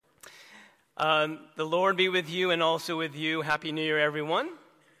The Lord be with you and also with you. Happy New Year, everyone.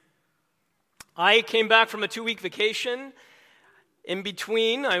 I came back from a 2-week vacation. In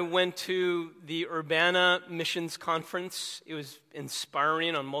between, I went to the Urbana Missions Conference. It was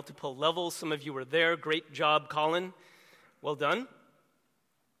inspiring on multiple levels. Some of you were there. Great job, Colin. Well done.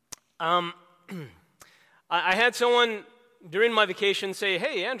 I had someone during my vacation say,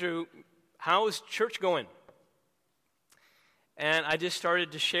 "Hey, Andrew, how's church going?" And I just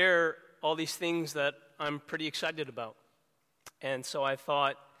started to share all these things that I'm pretty excited about. And so I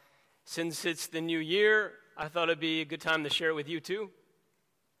thought, since it's the new year, I thought it'd be a good time to share it with you too.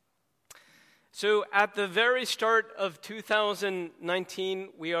 So at the very start of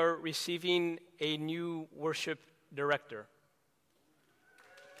 2019, we are receiving a new worship director.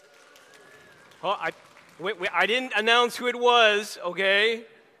 Oh, I didn't announce who it was, okay?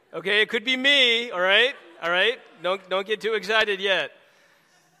 Okay, it could be me, all right? All right? Don't get too excited yet.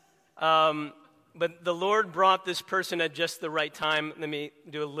 But the Lord brought this person at just the right time. Let me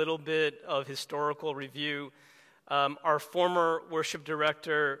do a little bit of historical review. Our former worship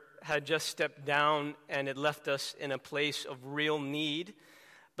director had just stepped down and had left us in a place of real need.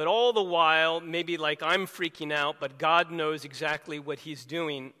 But all the while, maybe like I'm freaking out, but God knows exactly what he's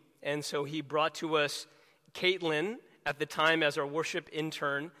doing. And so he brought to us Caitlin at the time as our worship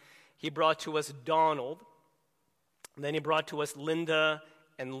intern. He brought to us Donald. And then he brought to us Linda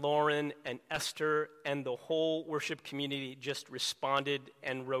and Lauren and Esther, and the whole worship community just responded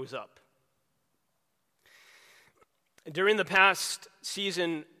and rose up. During the past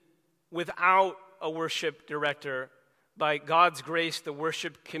season, without a worship director, by God's grace, the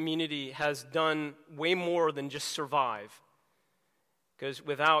worship community has done way more than just survive. Because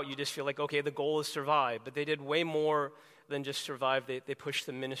without, you just feel like, okay, the goal is survive. But they did way more than just survive. They pushed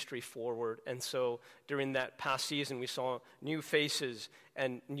the ministry forward. And so during that past season, we saw new faces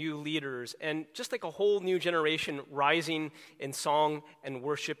and new leaders and just like a whole new generation rising in song and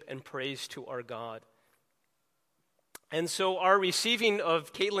worship and praise to our God. And so our receiving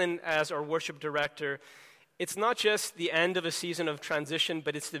of Caitlin as our worship director, it's not just the end of a season of transition,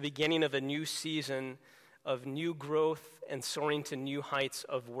 but it's the beginning of a new season of new growth and soaring to new heights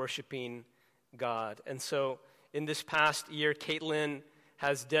of worshiping God. And so in this past year, Caitlin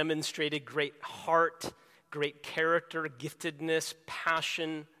has demonstrated great heart, great character, giftedness,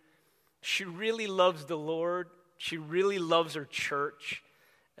 passion. She really loves the Lord. She really loves her church.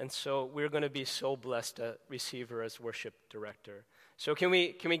 And so we're going to be so blessed to receive her as worship director. So can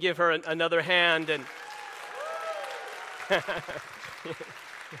we give her another hand? And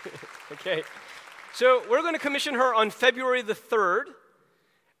okay. So we're going to commission her on February the 3rd,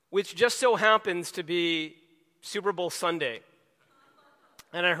 which just so happens to be Super Bowl Sunday.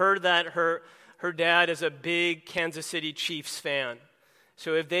 And I heard that her dad is a big Kansas City Chiefs fan.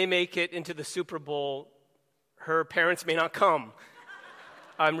 So if they make it into the Super Bowl, her parents may not come.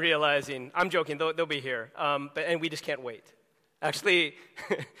 I'm realizing. I'm joking. They'll be here. And we just can't wait. Actually,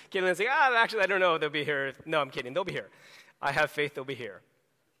 Caitlin's like, actually, I don't know if they'll be here. No, I'm kidding. They'll be here. I have faith they'll be here.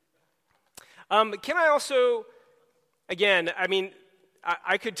 Can I also, again,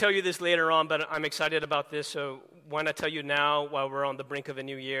 I could tell you this later on, but I'm excited about this, so why not tell you now while we're on the brink of a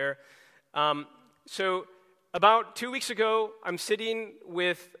new year? So about 2 weeks ago, I'm sitting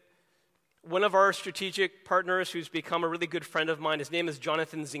with one of our strategic partners who's become a really good friend of mine. His name is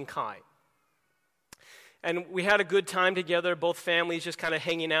Jonathan Zinkai. And we had a good time together, both families just kind of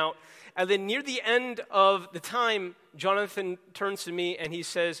hanging out. And then near the end of the time, Jonathan turns to me and he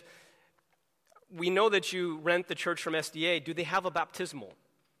says, "We know that you rent the church from SDA. Do they have a baptismal?"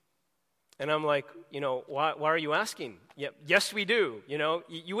 And I'm like, why are you asking? Yeah, yes, we do.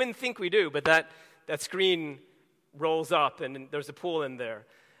 You wouldn't think we do, but that screen rolls up and there's a pool in there.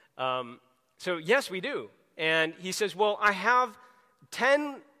 So yes, we do. And he says, well, I have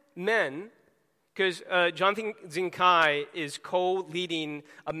 10 men, because Jonathan Zinkai is co-leading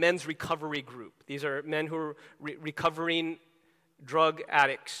a men's recovery group. These are men who are recovering drug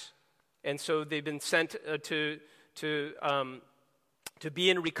addicts. And so they've been sent to be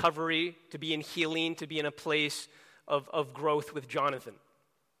in recovery, to be in healing, to be in a place of growth with Jonathan.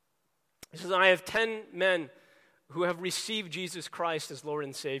 He says, I have 10 men who have received Jesus Christ as Lord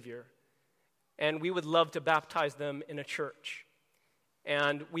and Savior, and we would love to baptize them in a church.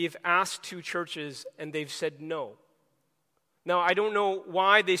 And we've asked 2 churches, and they've said no. Now, I don't know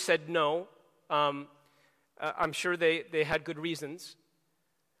why they said no. I'm sure they had good reasons.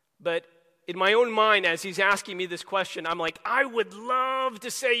 But in my own mind, as he's asking me this question, I'm like, I would love to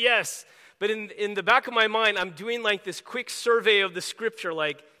say yes. But in the back of my mind, I'm doing like this quick survey of the scripture,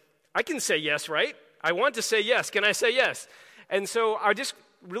 like, I can say yes, right? I want to say yes. Can I say yes? And so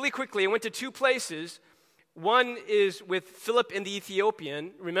really quickly, I went to two places. One is with Philip and the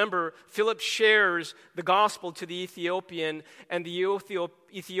Ethiopian. Remember, Philip shares the gospel to the Ethiopian, and the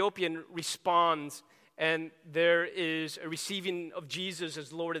Ethiopian responds, and there is a receiving of Jesus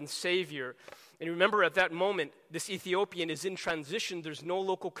as Lord and Savior. And remember, at that moment, this Ethiopian is in transition. There's no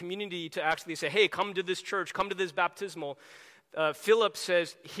local community to actually say, hey, come to this church, come to this baptismal. Philip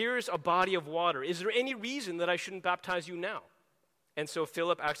says, here's a body of water. Is there any reason that I shouldn't baptize you now? And so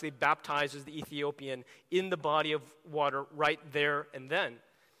Philip actually baptizes the Ethiopian in the body of water right there and then.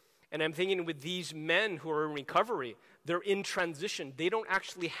 And I'm thinking with these men who are in recovery, they're in transition. They don't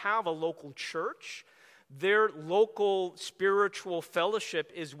actually have a local church. Their local spiritual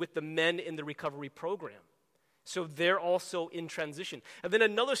fellowship is with the men in the recovery program. So they're also in transition. And then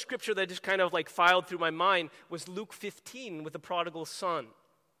another scripture that just kind of like filed through my mind was Luke 15 with the prodigal son.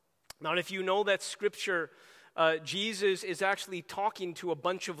 Now, if you know that scripture, Jesus is actually talking to a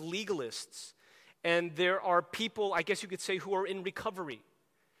bunch of legalists. And there are people, I guess you could say, who are in recovery.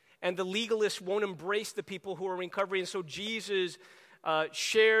 And the legalists won't embrace the people who are in recovery. And so Jesus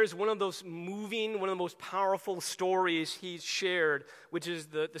shares one of those moving, one of the most powerful stories he's shared, which is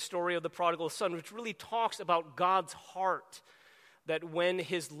the story of the prodigal son, which really talks about God's heart, that when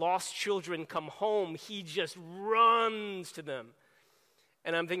his lost children come home, he just runs to them.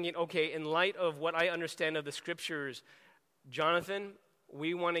 And I'm thinking, okay, in light of what I understand of the scriptures, Jonathan,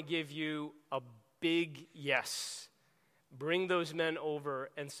 we want to give you a big yes. Bring those men over.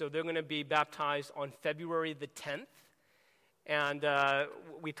 And so they're going to be baptized on February the 10th. And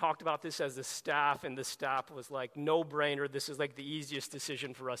we talked about this as the staff, and the staff was like, no-brainer, this is like the easiest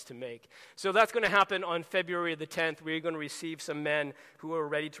decision for us to make. So that's going to happen on February the 10th. We're going to receive some men who are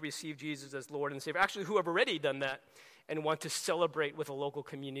ready to receive Jesus as Lord and Savior, actually who have already done that and want to celebrate with a local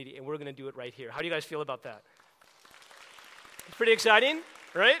community, and we're going to do it right here. How do you guys feel about that? Pretty exciting,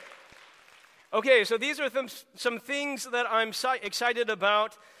 right? Okay, so these are some things that I'm excited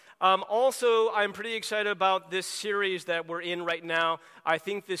about. Also, I'm pretty excited about this series that we're in right now. I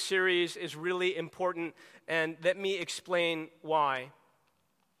think this series is really important, and let me explain why.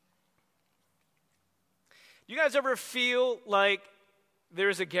 You guys ever feel like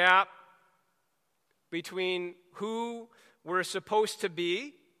there's a gap between who we're supposed to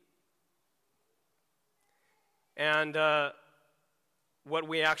be and what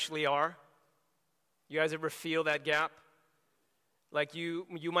we actually are? You guys ever feel that gap? Like you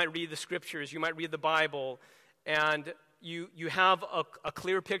might read the scriptures, you might read the Bible, and you have a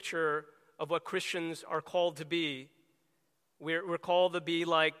clear picture of what Christians are called to be. We're called to be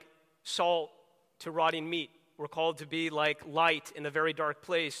like salt to rotting meat. We're called to be like light in a very dark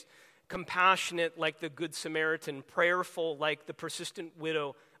place, compassionate like the Good Samaritan, prayerful like the persistent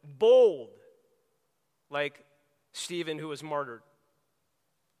widow, bold like Stephen who was martyred.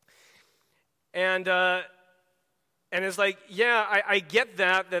 And it's like, yeah, I get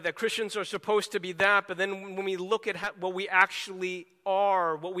that Christians are supposed to be that, but then when we look at what we actually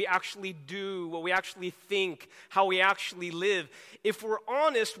are, what we actually do, what we actually think, how we actually live, if we're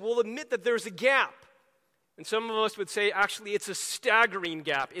honest, we'll admit that there's a gap. And some of us would say, actually, it's a staggering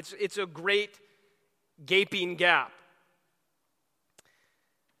gap. It's a great gaping gap.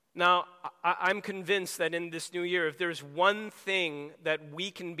 Now, I'm convinced that in this new year, if there's one thing that we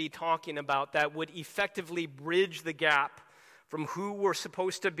can be talking about that would effectively bridge the gap from who we're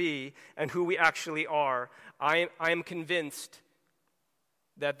supposed to be and who we actually are, I am convinced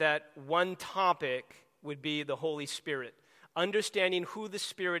that one topic would be the Holy Spirit. Understanding who the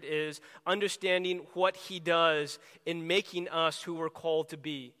Spirit is, understanding what He does in making us who we're called to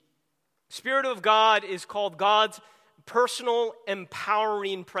be. Spirit of God is called God's personal,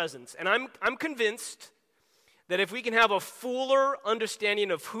 empowering presence. And I'm convinced that if we can have a fuller understanding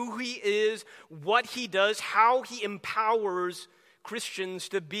of who He is, what He does, how He empowers Christians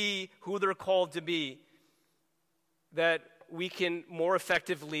to be who they're called to be, that we can more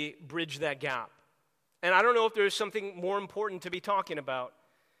effectively bridge that gap. And I don't know if there's something more important to be talking about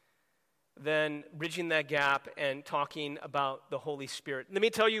than bridging that gap and talking about the Holy Spirit. Let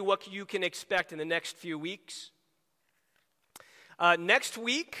me tell you what you can expect in the next few weeks. Next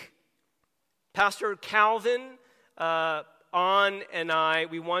week, Pastor Calvin, An, and I,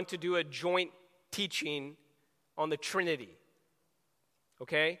 we want to do a joint teaching on the Trinity.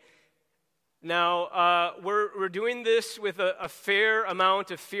 Okay? Now, we're doing this with a fair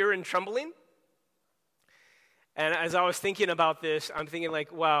amount of fear and trembling. And as I was thinking about this, I'm thinking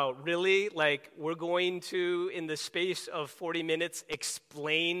like, wow, really? Like, we're going to, in the space of 40 minutes,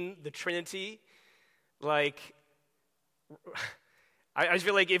 explain the Trinity? Like, I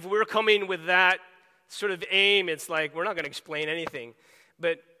feel like if we're coming with that sort of aim, it's like we're not going to explain anything.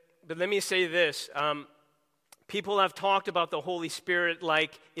 But let me say this. People have talked about the Holy Spirit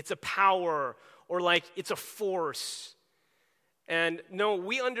like it's a power or like it's a force. And no,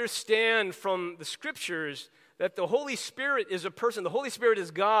 we understand from the Scriptures that the Holy Spirit is a person. The Holy Spirit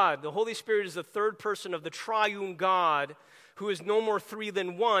is God. The Holy Spirit is the third person of the triune God who is no more three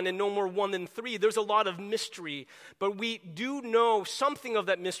than one and no more one than three. There's a lot of mystery, but we do know something of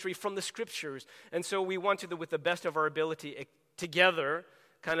that mystery from the Scriptures. And so we want to, with the best of our ability, together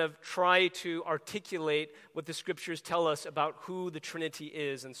kind of try to articulate what the Scriptures tell us about who the Trinity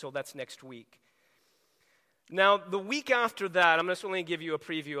is. And so that's next week. Now, the week after that, I'm just only going to give you a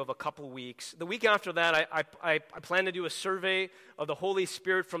preview of a couple weeks. The week after that, I plan to do a survey of the Holy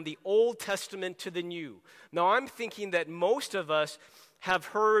Spirit from the Old Testament to the New. Now, I'm thinking that most of us have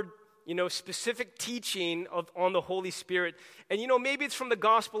heard, specific teaching on the Holy Spirit. And, maybe it's from the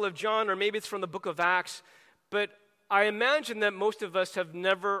Gospel of John or maybe it's from the book of Acts. But I imagine that most of us have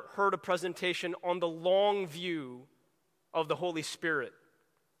never heard a presentation on the long view of the Holy Spirit.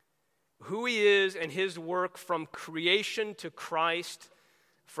 Who he is and his work from creation to Christ,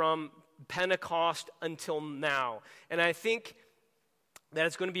 from Pentecost until now. And I think that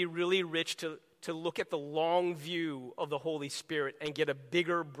it's going to be really rich to look at the long view of the Holy Spirit and get a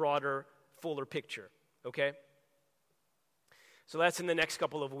bigger, broader, fuller picture, okay? So that's in the next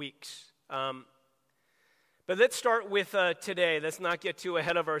couple of weeks. But let's start with today. Let's not get too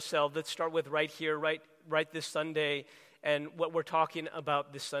ahead of ourselves. Let's start with right here, right this Sunday, and what we're talking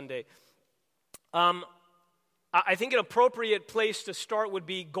about this Sunday. I think an appropriate place to start would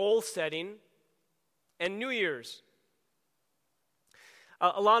be goal setting and New Year's.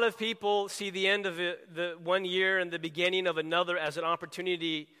 A lot of people see the end of the one year and the beginning of another as an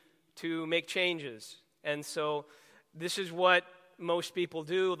opportunity to make changes. And so this is what most people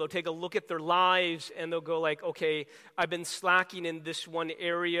do. They'll take a look at their lives and they'll go like, okay, I've been slacking in this one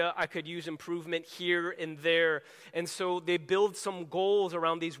area. I could use improvement here and there. And so they build some goals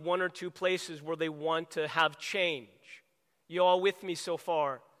around these one or two places where they want to have change. You all with me so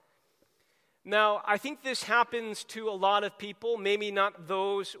far? Now, I think this happens to a lot of people, maybe not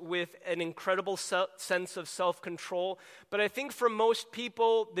those with an incredible sense of self-control, but I think for most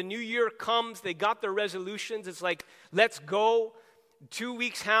people, the new year comes, they got their resolutions, it's like, let's go. 2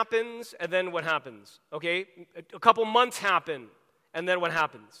 weeks happens, and then what happens? Okay, a couple months happen, and then what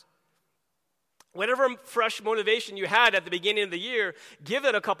happens? Whatever fresh motivation you had at the beginning of the year, give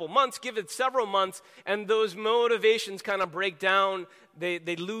it a couple months, give it several months, and those motivations kind of break down.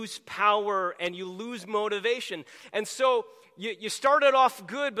 They lose power, and you lose motivation. And so you started off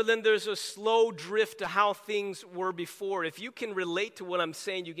good, but then there's a slow drift to how things were before. If you can relate to what I'm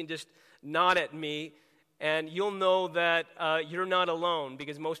saying, you can just nod at me, and you'll know that you're not alone,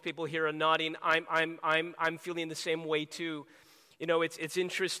 because most people here are nodding. I'm feeling the same way too. It's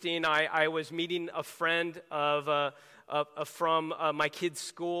interesting. I was meeting a friend from my kid's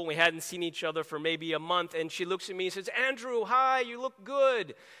school. We hadn't seen each other for maybe a month, and she looks at me and says, "Andrew, hi, you look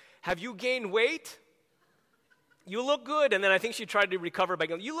good. Have you gained weight? You look good." And then I think she tried to recover by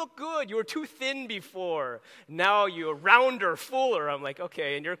going, "You look good. You were too thin before. Now you're rounder, fuller." I'm like,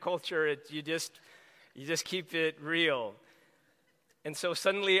 okay, in your culture, you just keep it real. And so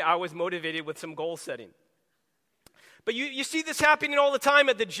suddenly I was motivated with some goal setting. But you see this happening all the time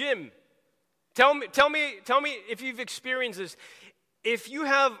at the gym. Tell me if you've experienced this. If you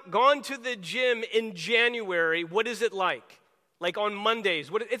have gone to the gym in January, what is it like? Like on Mondays,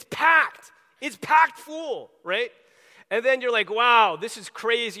 it's packed. It's packed full, right? And then you're like, wow, this is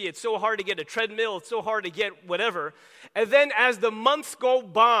crazy. It's so hard to get a treadmill. It's so hard to get whatever. And then as the months go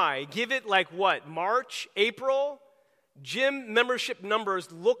by, give it like what? March, April? Gym membership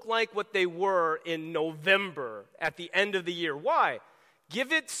numbers look like what they were in November at the end of the year. Why?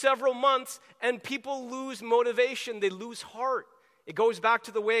 Give it several months and people lose motivation. They lose heart. It goes back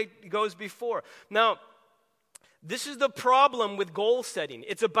to the way it goes before. Now, this is the problem with goal setting.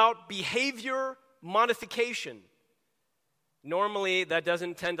 It's about behavior modification. Normally, that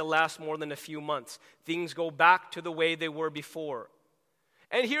doesn't tend to last more than a few months. Things go back to the way they were before.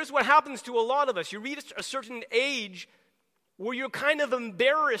 And here's what happens to a lot of us. You reach a certain age where you're kind of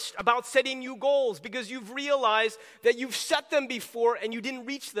embarrassed about setting new goals because you've realized that you've set them before and you didn't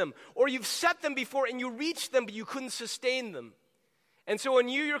reach them. Or you've set them before and you reached them, but you couldn't sustain them. And so a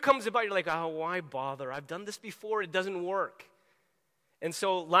new year comes about, you're like, oh, why bother? I've done this before, it doesn't work. And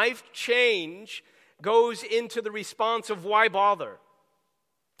so life change goes into the response of why bother?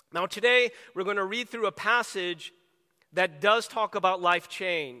 Now today, we're going to read through a passage that does talk about life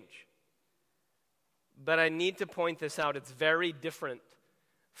change. But I need to point this out. It's very different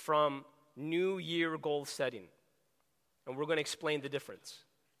from New Year goal setting. And we're going to explain the difference.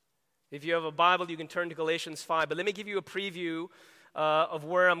 If you have a Bible, you can turn to Galatians 5. But let me give you a preview of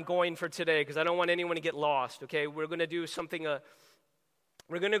where I'm going for today, because I don't want anyone to get lost, okay? We're going to do something,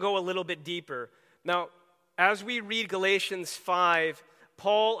 we're going to go a little bit deeper. Now, as we read Galatians 5,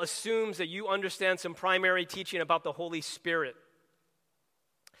 Paul assumes that you understand some primary teaching about the Holy Spirit.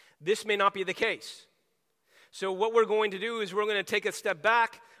 This may not be the case. So what we're going to do is we're going to take a step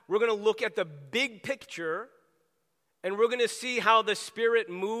back. We're going to look at the big picture, and we're going to see how the Spirit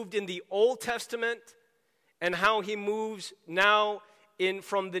moved in the Old Testament and how he moves now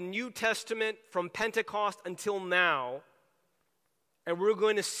from the New Testament, from Pentecost until now. And we're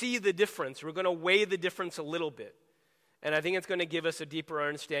going to see the difference. We're going to weigh the difference a little bit. And I think it's going to give us a deeper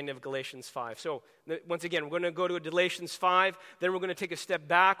understanding of Galatians 5. So, once again, we're going to go to Galatians 5. Then we're going to take a step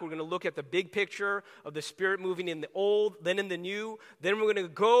back. We're going to look at the big picture of the Spirit moving in the Old, then in the New. Then we're going to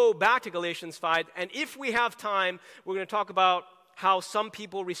go back to Galatians 5. And if we have time, we're going to talk about how some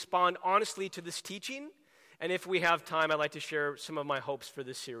people respond honestly to this teaching. And if we have time, I'd like to share some of my hopes for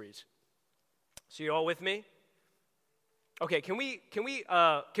this series. So you all with me? Okay, can we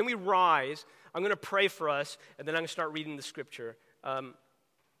rise? I'm going to pray for us, and then I'm going to start reading the scripture. And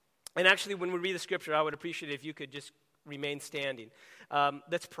actually, when we read the scripture, I would appreciate it if you could just remain standing.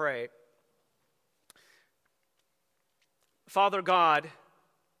 Let's pray. Father God,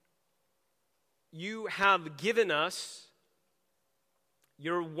 you have given us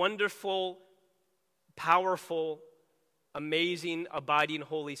your wonderful, powerful, amazing, abiding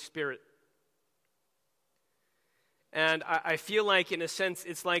Holy Spirit. And I feel like, in a sense,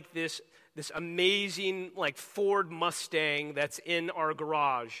 it's like this amazing, like, Ford Mustang that's in our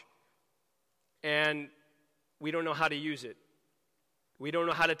garage. And we don't know how to use it. We don't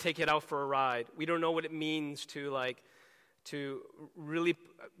know how to take it out for a ride. We don't know what it means to really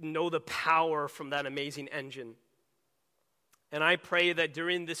know the power from that amazing engine. And I pray that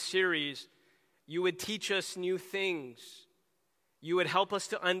during this series, you would teach us new things. You would help us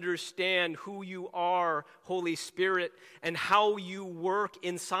to understand who you are, Holy Spirit, and how you work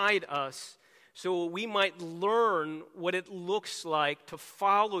inside us, so we might learn what it looks like to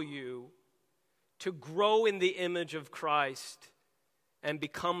follow you, to grow in the image of Christ, and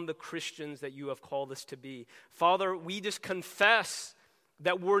become the Christians that you have called us to be. Father, we just confess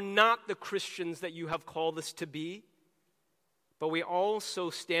that we're not the Christians that you have called us to be, but we also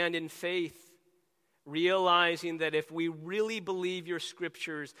stand in faith, realizing that if we really believe your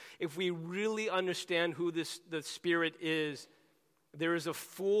scriptures, if we really understand who the Spirit is, there is a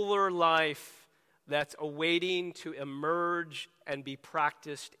fuller life that's awaiting to emerge and be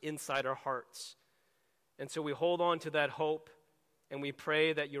practiced inside our hearts. And so we hold on to that hope, and we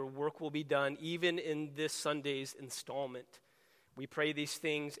pray that your work will be done even in this Sunday's installment. We pray these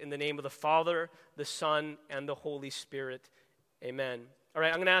things in the name of the Father, the Son, and the Holy Spirit. Amen. All right,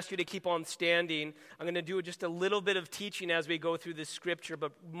 I'm going to ask you to keep on standing. I'm going to do just a little bit of teaching as we go through this scripture,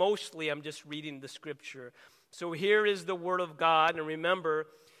 but mostly I'm just reading the scripture. So here is the Word of God, and remember,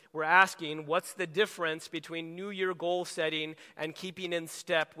 we're asking, what's the difference between New Year goal setting and keeping in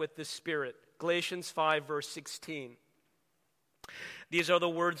step with the Spirit? Galatians 5, verse 16. These are the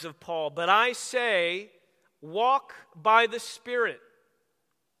words of Paul. But I say, walk by the Spirit,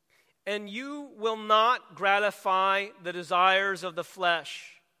 and you will not gratify the desires of the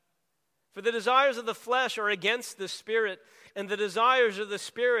flesh. For the desires of the flesh are against the Spirit, and the desires of the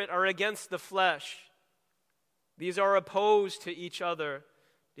Spirit are against the flesh. These are opposed to each other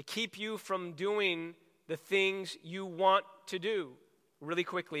to keep you from doing the things you want to do. Really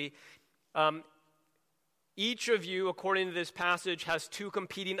quickly, each of you, according to this passage, has two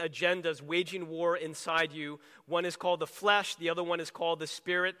competing agendas waging war inside you. One is called the flesh, the other one is called the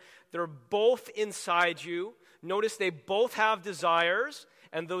Spirit. They're both inside you. Notice they both have desires,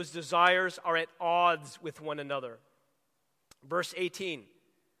 and those desires are at odds with one another. Verse 18.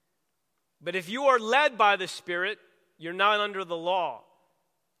 But if you are led by the Spirit, you're not under the law.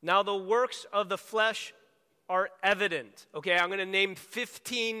 Now the works of the flesh are evident. Okay, I'm going to name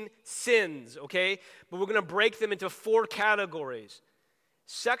 15 sins, okay? But we're going to break them into 4 categories.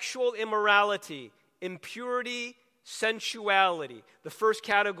 Sexual immorality, impurity, sensuality. The first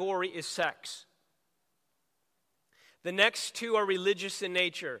category is sex. The next 2 are religious in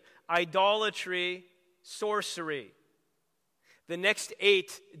nature. Idolatry, sorcery. The next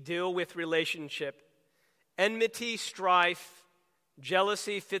 8 deal with relationship. Enmity, strife,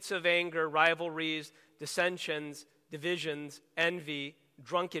 jealousy, fits of anger, rivalries, dissensions, divisions, envy,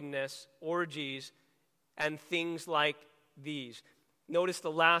 drunkenness, orgies, and things like these. Notice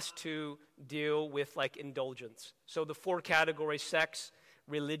the last 2 deal with like indulgence. So the 4 categories: sex,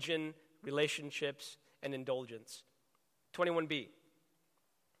 religion, relationships, and indulgence. 21b.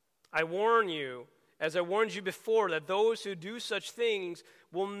 I warn you, as I warned you before, that those who do such things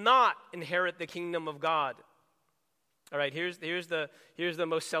will not inherit the kingdom of God. All right, here's the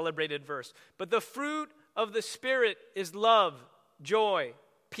most celebrated verse. But the fruit of the Spirit is love, joy,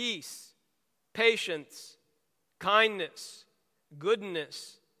 peace, patience, kindness,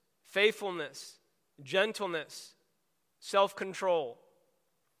 goodness, faithfulness, gentleness, self-control.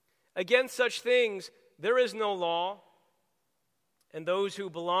 Against such things there is no law, and those who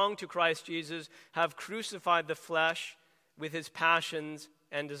belong to Christ Jesus have crucified the flesh with his passions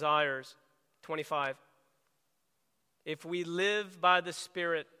and desires. 25. If we live by the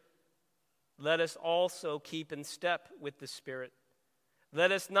Spirit, let us also keep in step with the Spirit.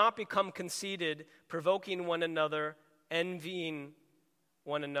 Let us not become conceited, provoking one another, envying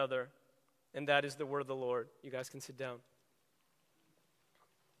one another. And that is the word of the Lord. You guys can sit down.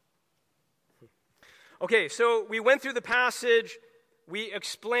 Okay, so we went through the passage. We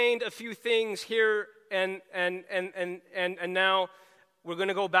explained a few things here, and now we're going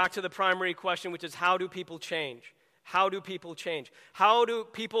to go back to the primary question, which is how do people change? How do people change? How do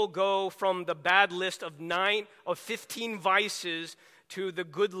people go from the bad list of 15 vices to the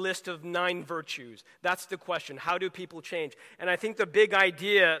good list of 9 virtues? That's the question. How do people change? And I think the big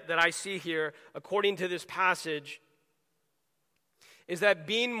idea that I see here, according to this passage, is that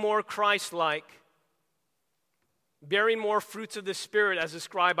being more Christ-like, bearing more fruits of the Spirit as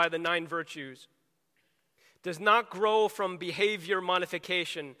described by the 9 virtues, does not grow from behavior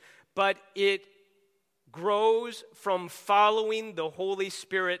modification, but it grows from following the Holy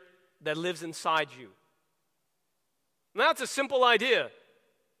Spirit that lives inside you. Now, that's a simple idea,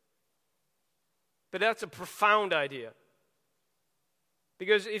 but that's a profound idea.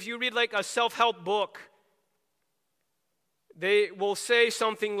 Because if you read like a self-help book, they will say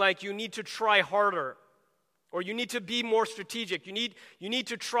something like, you need to try harder, or you need to be more strategic. You need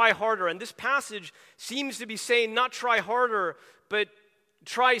to try harder. And this passage seems to be saying not try harder, but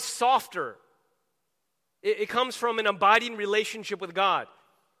try softer. It comes from an abiding relationship with God.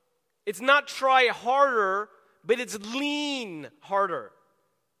 It's not try harder, but it's lean harder.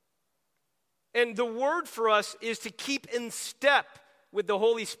 And the word for us is to keep in step with the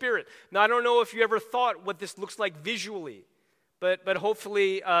Holy Spirit. Now, I don't know if you ever thought what this looks like visually, but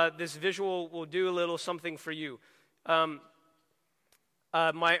hopefully this visual will do a little something for you. My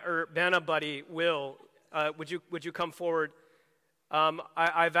Urbana buddy, Will, would you come forward?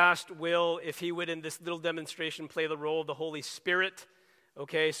 I've asked Will if he would, in this little demonstration, play the role of the Holy Spirit.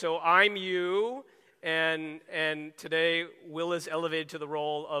 Okay, so I'm you, and today Will is elevated to the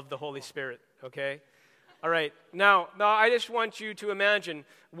role of the Holy Spirit. Okay, all right. Now I just want you to imagine,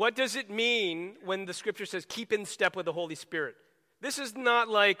 what does it mean when the Scripture says keep in step with the Holy Spirit? This is not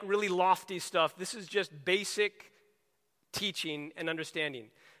like really lofty stuff. This is just basic teaching and understanding.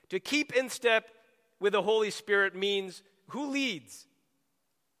 To keep in step with the Holy Spirit means who leads?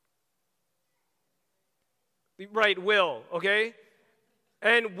 Right, Will, okay?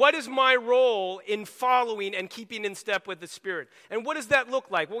 And what is my role in following and keeping in step with the Spirit? And what does that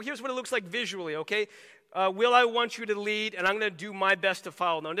look like? Well, here's what it looks like visually, okay? Will, I want you to lead, and I'm going to do my best to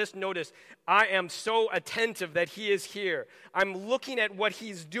follow. Now, just notice, I am so attentive that he is here. I'm looking at what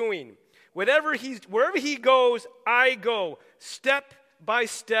he's doing. Wherever he goes, I go. Step by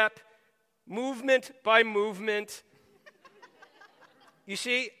step, movement by movement. You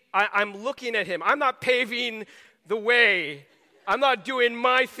see, I'm looking at him. I'm not paving the way. I'm not doing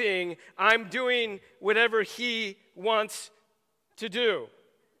my thing. I'm doing whatever he wants to do.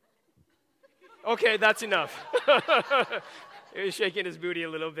 Okay, that's enough. He's shaking his booty a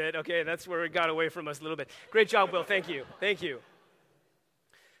little bit. Okay, that's where it got away from us a little bit. Great job, Will. Thank you. Thank you.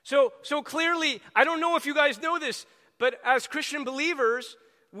 So clearly, I don't know if you guys know this, but as Christian believers,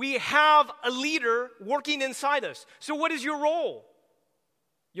 we have a leader working inside us. So what is your role?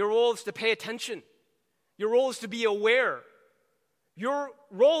 Your role is to pay attention. Your role is to be aware. Your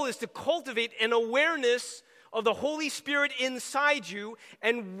role is to cultivate an awareness of the Holy Spirit inside you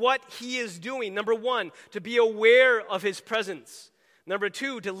and what he is doing. Number 1, to be aware of his presence. Number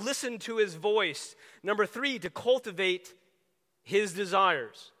 2, to listen to his voice. Number 3, to cultivate his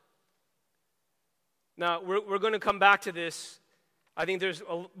desires. Now, we're going to come back to this. I think there's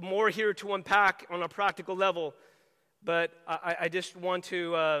more here to unpack on a practical level, but I just want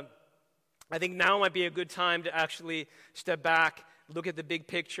to, I think now might be a good time to actually step back, look at the big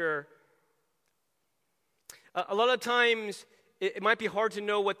picture. A lot of times, it might be hard to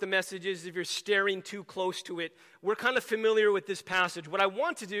know what the message is if you're staring too close to it. We're kind of familiar with this passage. What I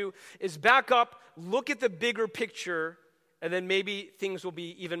want to do is back up, look at the bigger picture, and then maybe things will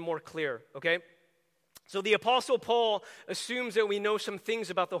be even more clear, okay? So the Apostle Paul assumes that we know some things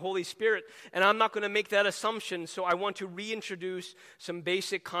about the Holy Spirit, and I'm not going to make that assumption, so I want to reintroduce some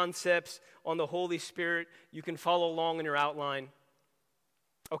basic concepts on the Holy Spirit. You can follow along in your outline.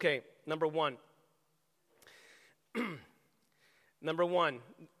 Okay, number one. Number one,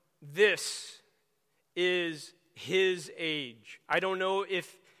 this is his age. I don't know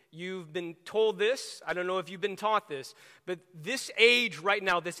if you've been told this. I don't know if you've been taught this. But this age right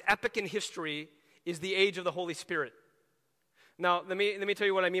now, this epoch in history, is the age of the Holy Spirit. Now, let me tell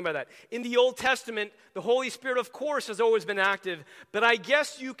you what I mean by that. In the Old Testament, the Holy Spirit, of course, has always been active. But I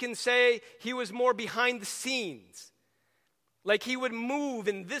guess you can say he was more behind the scenes. Like he would move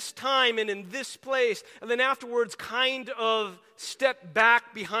in this time and in this place, and then afterwards kind of step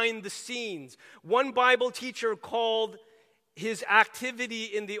back behind the scenes. One Bible teacher called his activity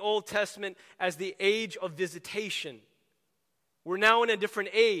in the Old Testament as the age of visitation. We're now in a different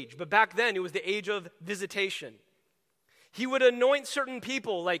age, but back then it was the age of visitation. He would anoint certain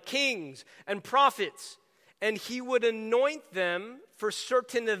people like kings and prophets, and he would anoint them for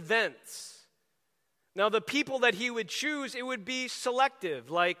certain events. Now, the people that he would choose, it would be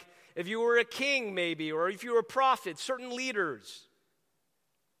selective, like if you were a king maybe, or if you were a prophet, certain leaders.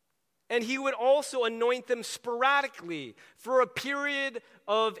 And he would also anoint them sporadically for a period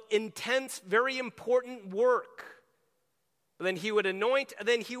of intense, very important work. But then he would anoint, and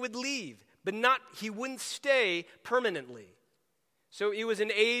then he would leave. But he wouldn't stay permanently. So it was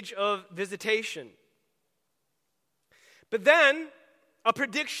an age of visitation. But then a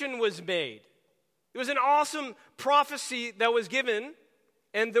prediction was made. It was an awesome prophecy that was given,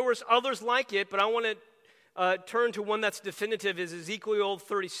 and there was others like it, but I want to turn to one that's definitive, is Ezekiel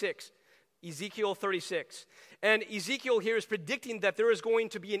 36. Ezekiel 36. And Ezekiel here is predicting that there is going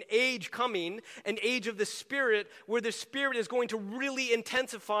to be an age coming, an age of the Spirit, where the Spirit is going to really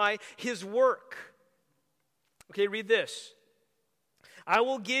intensify his work. Okay, read this. I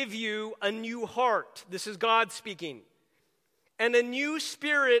will give you a new heart. This is God speaking. And a new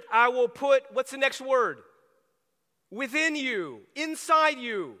spirit I will put, what's the next word? Within you, inside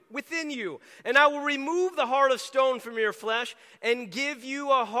you, within you. And I will remove the heart of stone from your flesh and give you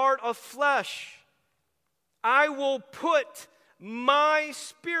a heart of flesh. I will put my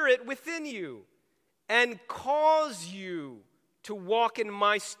spirit within you and cause you to walk in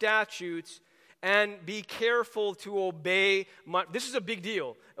my statutes and be careful to obey my, this is a big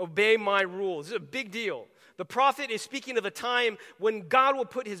deal, obey my rules. This is a big deal. The prophet is speaking of a time when God will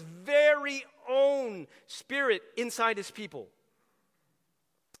put his very own spirit inside his people.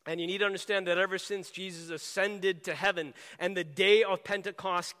 And you need to understand that ever since Jesus ascended to heaven and the day of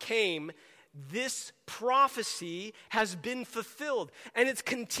Pentecost came, this prophecy has been fulfilled. And it's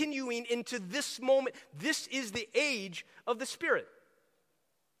continuing into this moment. This is the age of the Spirit.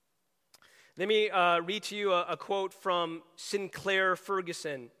 Let me read to you a quote from Sinclair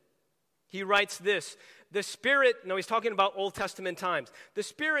Ferguson. He writes this. The Spirit, no, he's talking about Old Testament times. The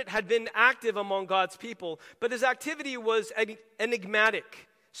Spirit had been active among God's people, but his activity was enigmatic,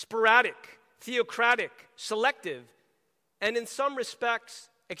 sporadic, theocratic, selective, and in some respects,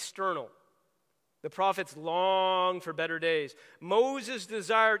 external. The prophets longed for better days. Moses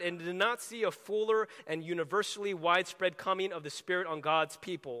desired and did not see a fuller and universally widespread coming of the Spirit on God's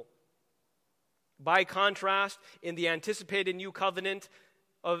people. By contrast, in the anticipated new covenant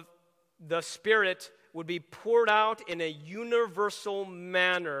of the Spirit would be poured out in a universal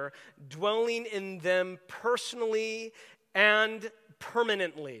manner, dwelling in them personally and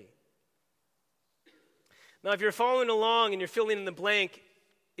permanently. Now, if you're following along and you're filling in the blank,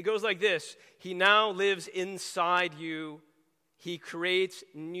 it goes like this. He now lives inside you. He creates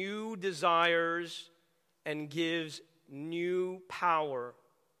new desires and gives new power.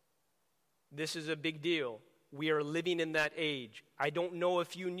 This is a big deal. We are living in that age. I don't know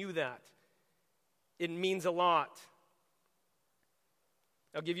if you knew that. It means a lot.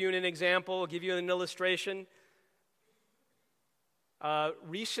 I'll give you an example. I'll give you an illustration.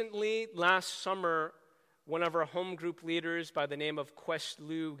 Recently, last summer, one of our home group leaders by the name of Quest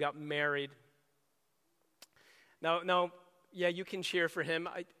Liu got married. Now, yeah, you can cheer for him.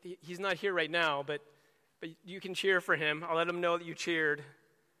 He's not here right now, but you can cheer for him. I'll let him know that you cheered.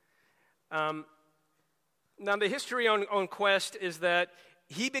 Now, the history on Quest is that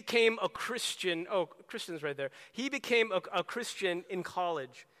he became a Christian. Oh, Christian's right there. He became a Christian in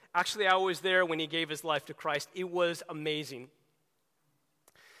college. Actually, I was there when he gave his life to Christ. It was amazing.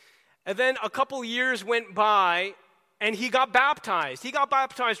 And then a couple years went by, and he got baptized. He got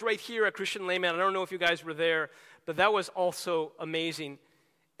baptized right here at Christian Layman. I don't know if you guys were there, but that was also amazing.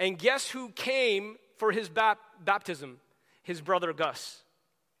 And guess who came for his baptism? His brother Gus.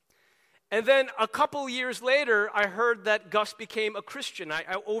 And then a couple years later, I heard that Gus became a Christian. I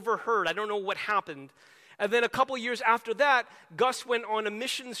overheard. I don't know what happened. And then a couple years after that, Gus went on a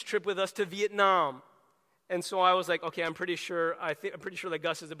missions trip with us to Vietnam. And so I was like, okay, I'm pretty sure that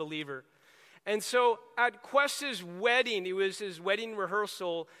Gus is a believer. And so at Quest's wedding, it was his wedding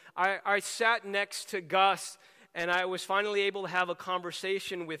rehearsal, I sat next to Gus, and I was finally able to have a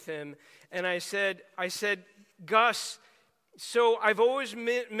conversation with him. And I said, Gus, so I've always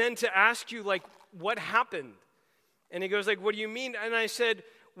meant to ask you, like, what happened? And he goes, like, what do you mean? And I said,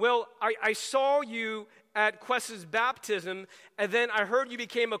 well, I saw you at Quest's baptism, and then I heard you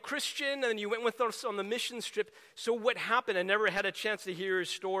became a Christian, and you went with us on the mission trip. So what happened? I never had a chance to hear his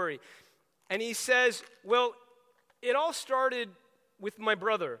story. And he says, well, it all started with my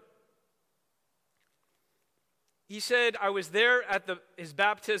brother. He said, I was there at his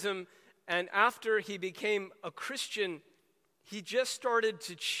baptism, and after he became a Christian, he just started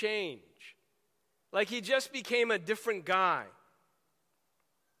to change. Like he just became a different guy.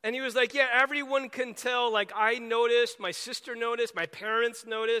 And he was like, yeah, everyone can tell. Like I noticed, my sister noticed, my parents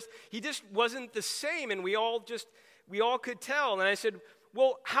noticed. He just wasn't the same, and we all could tell. And I said,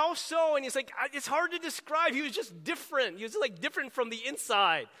 well, how so? And he's like, it's hard to describe. He was just different. He was like different from the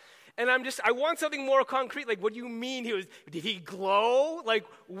inside. And I want something more concrete. Like, what do you mean did he glow? Like,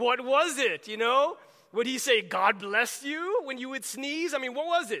 what was it, you know? Would he say, God bless you, when you would sneeze? I mean, what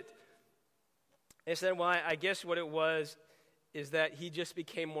was it? And I said, well, I guess what it was is that he just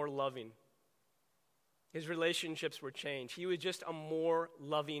became more loving. His relationships were changed. He was just a more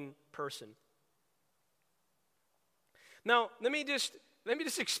loving person. Now, let me just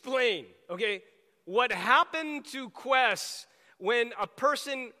explain, okay, what happened to Quest when a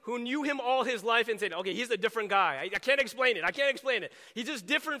person who knew him all his life and said, okay, he's a different guy. I can't explain it. He's just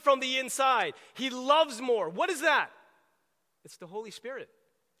different from the inside. He loves more. What is that? It's the Holy Spirit.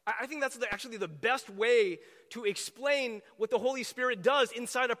 I think that's actually the best way to explain what the Holy Spirit does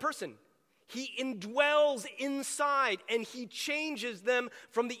inside a person. He indwells inside, and he changes them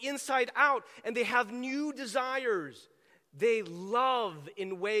from the inside out, and they have new desires. They love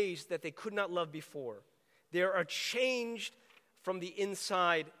in ways that they could not love before. They are changed from the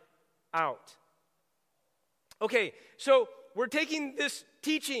inside out. Okay, so we're taking this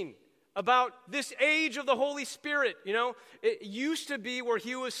teaching about this age of the Holy Spirit, you know. It used to be where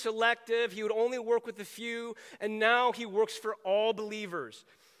he was selective, he would only work with a few, and now he works for all believers.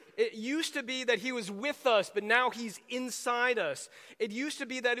 It used to be that he was with us, but now he's inside us. It used to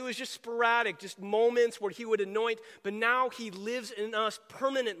be that it was just sporadic, just moments where he would anoint, but now he lives in us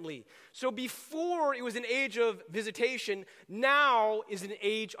permanently. So before it was an age of visitation, now is an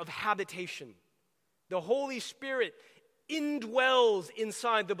age of habitation. The Holy Spirit indwells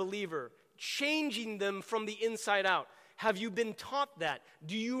inside the believer, changing them from the inside out. Have you been taught that?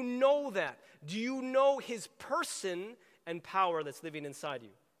 Do you know that? Do you know his person and power that's living inside you?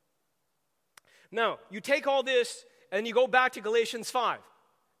 Now, you take all this and you go back to Galatians 5.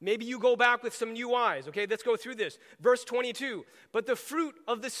 Maybe you go back with some new eyes. Okay, let's go through this. Verse 22, but the fruit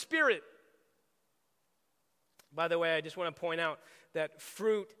of the Spirit. By the way, I just want to point out that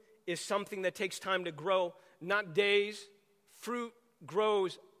fruit is something that takes time to grow, not days. Fruit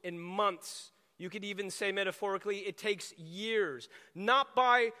grows in months. You could even say metaphorically, it takes years. Not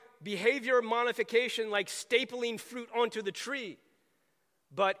by behavior modification like stapling fruit onto the tree,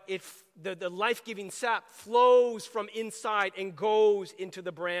 but the life-giving sap flows from inside and goes into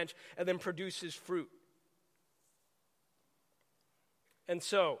the branch and then produces fruit. And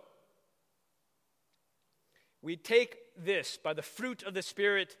so, we take this, by the fruit of the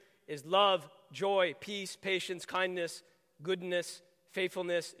Spirit is love, joy, peace, patience, kindness, goodness,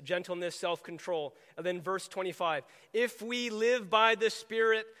 faithfulness, gentleness, self-control. And then verse 25, if we live by the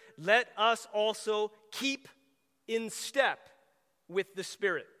Spirit, let us also keep in step with the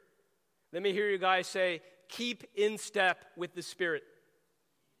Spirit. Let me hear you guys say, keep in step with the Spirit.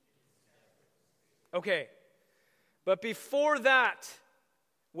 Okay, but before that,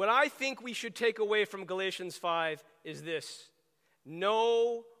 what I think we should take away from Galatians 5 is this: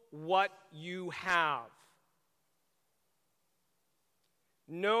 know what you have.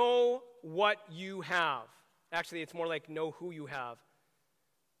 Know what you have. Actually, it's more like know who you have.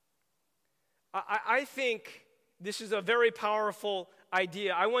 I think this is a very powerful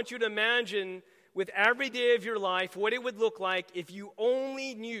idea. I want you to imagine with every day of your life what it would look like if you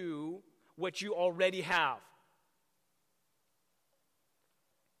only knew what you already have.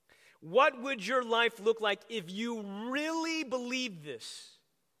 What would your life look like if you really believed this?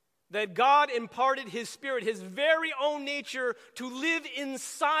 That God imparted his Spirit, his very own nature, to live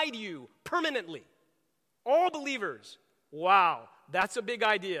inside you permanently. All believers. Wow, that's a big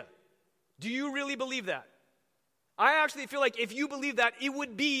idea. Do you really believe that? I actually feel like if you believe that, it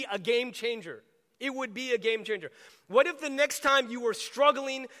would be a game changer. It would be a game changer. What if the next time you were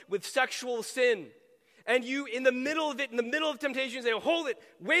struggling with sexual sin, and you, in the middle of it, in the middle of temptation, you say, hold it,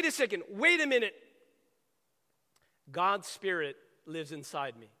 wait a second, wait a minute. God's Spirit lives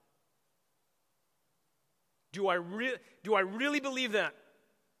inside me. Do I really believe that?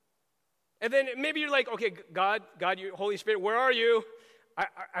 And then maybe you're like, okay, God, you, Holy Spirit, where are you?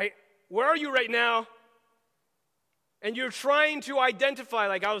 Where are you right now? And you're trying to identify,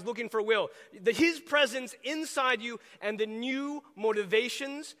 like I was looking for Will, His presence inside you and the new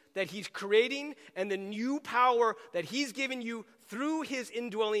motivations that He's creating and the new power that He's given you through His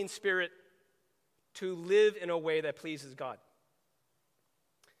indwelling Spirit to live in a way that pleases God.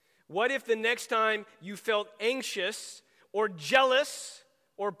 What if the next time you felt anxious or jealous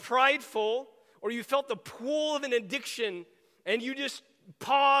or prideful or you felt the pull of an addiction and you just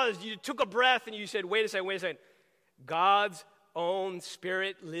paused, you took a breath and you said, wait a second. God's own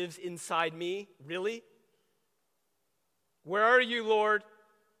Spirit lives inside me? Really? Where are you, Lord?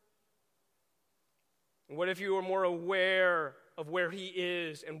 What if you were more aware of where He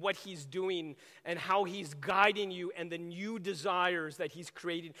is and what He's doing and how He's guiding you and the new desires that He's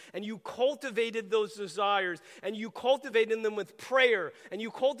created, and you cultivated those desires, and you cultivated them with prayer, and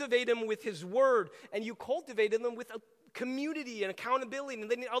you cultivated them with His Word, and you cultivated them with a community and accountability, and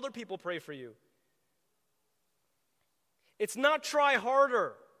letting other people pray for you? It's not try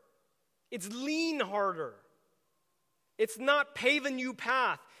harder. It's lean harder. It's not pave a new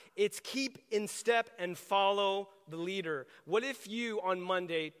path. It's keep in step and follow the leader. What if you on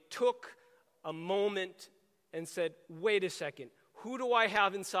Monday took a moment and said, wait a second, who do I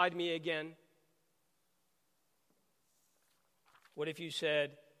have inside me again? What if you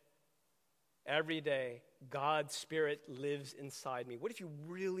said, every day, God's Spirit lives inside me? What if you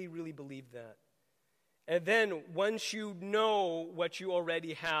really, really believed that? And then once you know what you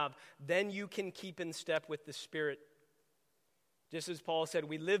already have, then you can keep in step with the Spirit. Just as Paul said,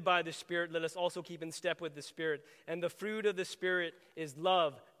 we live by the Spirit, let us also keep in step with the Spirit. And the fruit of the Spirit is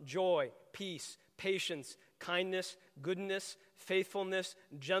love, joy, peace, patience, kindness, goodness, faithfulness,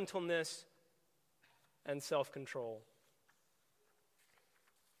 gentleness, and self-control.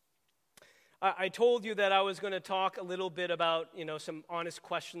 I told you that I was going to talk a little bit about, some honest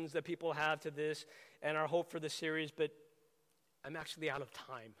questions that people have to this and our hope for the series, but I'm actually out of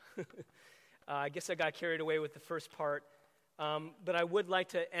time. I guess I got carried away with the first part, but I would like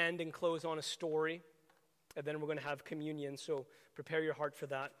to end and close on a story, and then we're going to have communion, so prepare your heart for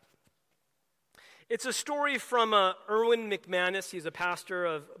that. It's a story from Erwin McManus. He's a pastor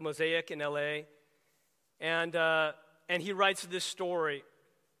of Mosaic in L.A., and he writes this story.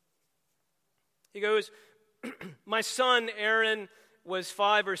 He goes, my son Aaron was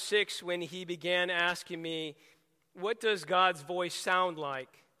 5 or 6 when he began asking me, what does God's voice sound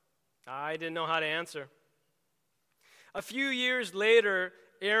like? I didn't know how to answer. A few years later,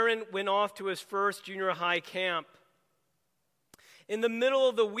 Aaron went off to his first junior high camp. In the middle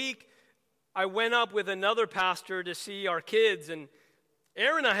of the week, I went up with another pastor to see our kids, and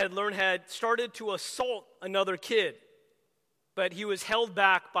Aaron, I had learned, had started to assault another kid, but he was held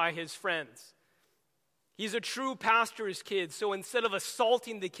back by his friends. He's a true pastor's kid, so instead of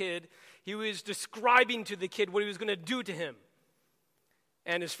assaulting the kid, he was describing to the kid what he was going to do to him.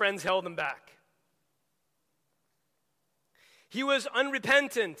 And his friends held him back. He was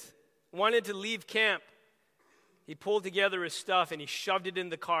unrepentant, wanted to leave camp. He pulled together his stuff and he shoved it in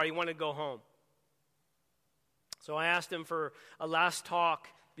the car. He wanted to go home. So I asked him for a last talk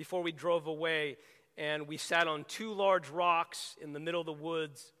before we drove away, and we sat on 2 large rocks in the middle of the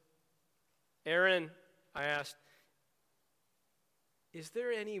woods. Aaron, I asked, is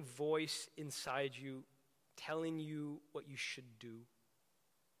there any voice inside you telling you what you should do?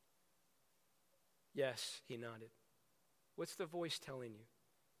 Yes, he nodded. What's the voice telling you?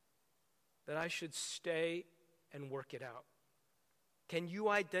 That I should stay and work it out. Can you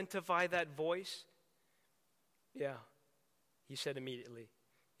identify that voice? Yeah, he said immediately.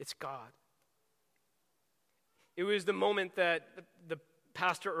 It's God. It was the moment that the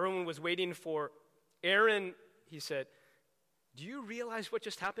Pastor Erwin was waiting for. Aaron, he said, do you realize what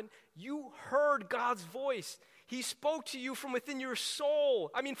just happened? You heard God's voice. He spoke to you from within your soul.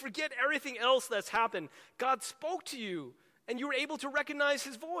 I mean, forget everything else that's happened. God spoke to you, and you were able to recognize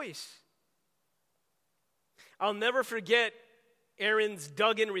His voice. I'll never forget Aaron's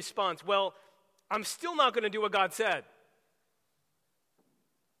dug-in response. Well, I'm still not going to do what God said.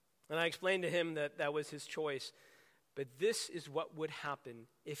 And I explained to him that that was his choice. But this is what would happen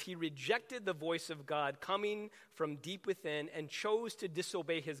if he rejected the voice of God coming from deep within and chose to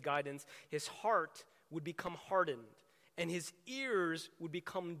disobey his guidance. His heart would become hardened, and his ears would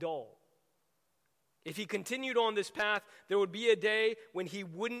become dull. If he continued on this path, there would be a day when he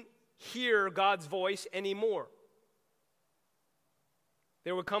wouldn't hear God's voice anymore.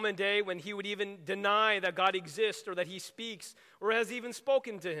 There would come a day when he would even deny that God exists or that he speaks or has even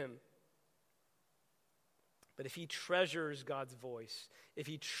spoken to him. But if he treasures God's voice, if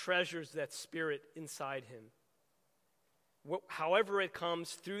he treasures that spirit inside him, however it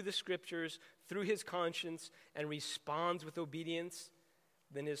comes through the scriptures, through his conscience, and responds with obedience,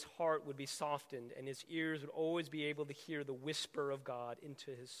 then his heart would be softened and his ears would always be able to hear the whisper of God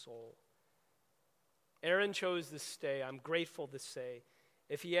into his soul. Aaron chose to stay. I'm grateful to say.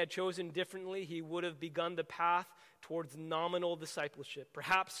 If he had chosen differently, he would have begun the path towards nominal discipleship.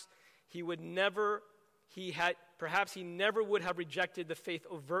 Perhaps he never would have rejected the faith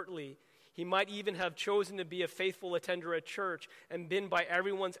overtly. He might even have chosen to be a faithful attender at church and been by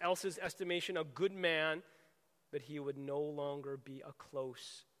everyone else's estimation a good man, but he would no longer be a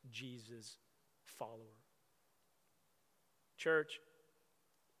close Jesus follower. Church,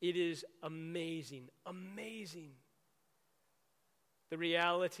 it is amazing, the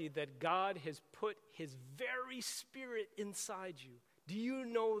reality that God has put his very spirit inside you. Do you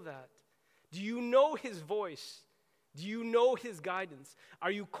know that? Do you know his voice? Do you know his guidance?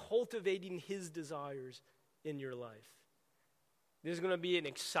 Are you cultivating his desires in your life? This is going to be an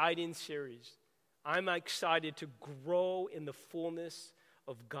exciting series. I'm excited to grow in the fullness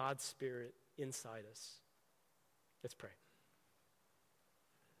of God's Spirit inside us. Let's pray.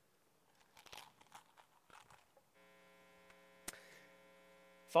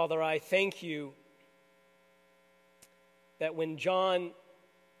 Father, I thank you that when John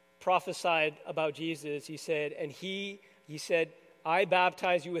prophesied about Jesus, he said, I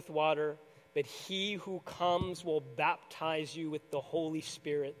baptize you with water, but he who comes will baptize you with the Holy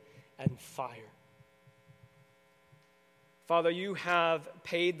Spirit and fire. Father, you have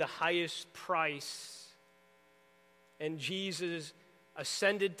paid the highest price, and Jesus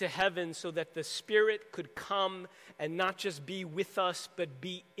ascended to heaven so that the Spirit could come and not just be with us, but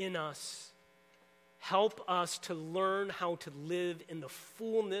be in us. Help us to learn how to live in the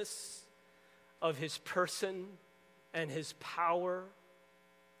fullness of his person and his power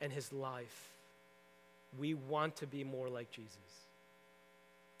and his life. We want to be more like Jesus.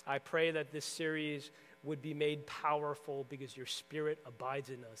 I pray that this series would be made powerful because your Spirit abides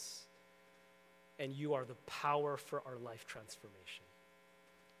in us and you are the power for our life transformation.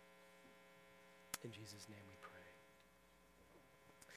 In Jesus' name we pray.